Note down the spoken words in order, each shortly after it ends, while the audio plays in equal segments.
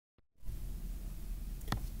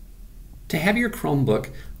To have your Chromebook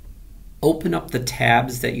open up the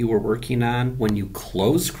tabs that you were working on when you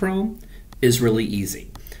close Chrome is really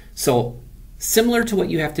easy. So similar to what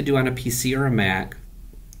you have to do on a PC or a Mac,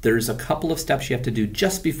 there's a couple of steps you have to do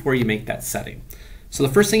just before you make that setting. So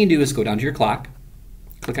the first thing you do is go down to your clock,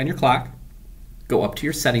 click on your clock, go up to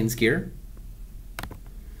your settings gear.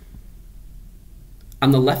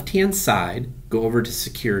 On the left-hand side, go over to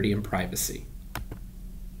security and privacy.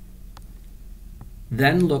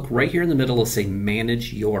 Then look right here in the middle, it'll say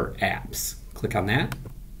manage your apps. Click on that.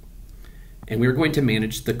 And we're going to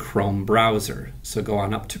manage the Chrome browser. So go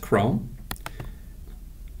on up to Chrome.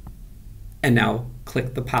 And now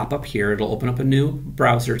click the pop-up here. It'll open up a new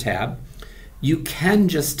browser tab. You can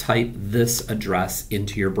just type this address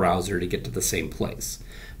into your browser to get to the same place.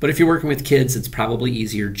 But if you're working with kids, it's probably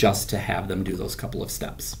easier just to have them do those couple of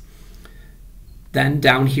steps. Then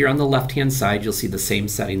down here on the left-hand side, you'll see the same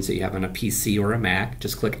settings that you have on a PC or a Mac.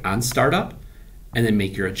 Just click on Startup and then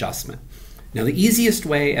make your adjustment. Now the easiest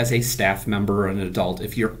way as a staff member or an adult,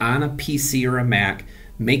 if you're on a PC or a Mac,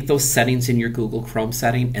 make those settings in your Google Chrome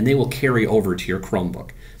setting and they will carry over to your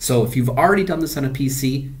Chromebook. So if you've already done this on a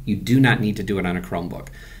PC, you do not need to do it on a Chromebook.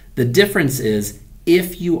 The difference is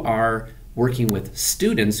if you are working with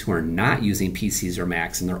students who are not using PCs or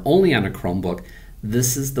Macs and they're only on a Chromebook,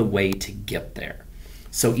 this is the way to get there.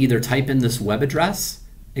 So either type in this web address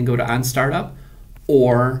and go to On Startup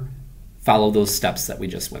or follow those steps that we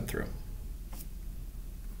just went through.